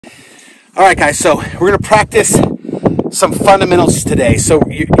All right, guys, so we're going to practice some fundamentals today. So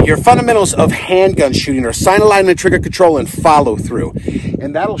your fundamentals of handgun shooting are sight alignment, trigger control, and follow through.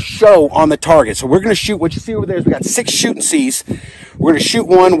 And that'll show on the target. So we're going to shoot, what you see over there is we got 6 shooting C's. We're going to shoot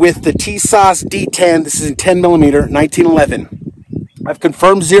one with the TISAS D10. This is in 10 millimeter, 1911. I've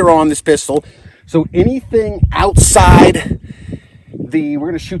confirmed 0 on this pistol. So anything outside we're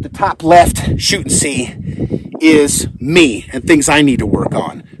going to shoot the top left shooting C is me and things I need to work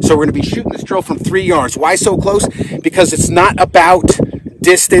on. So we're going to be shooting this drill from 3 yards. Why so close? Because it's not about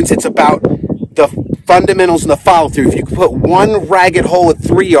distance. It's about the fundamentals and the follow through. If you put one ragged hole at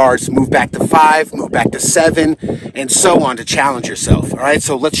 3 yards, move back to 5, move back to 7, and so on to challenge yourself. All right,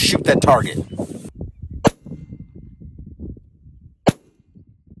 so let's shoot that target.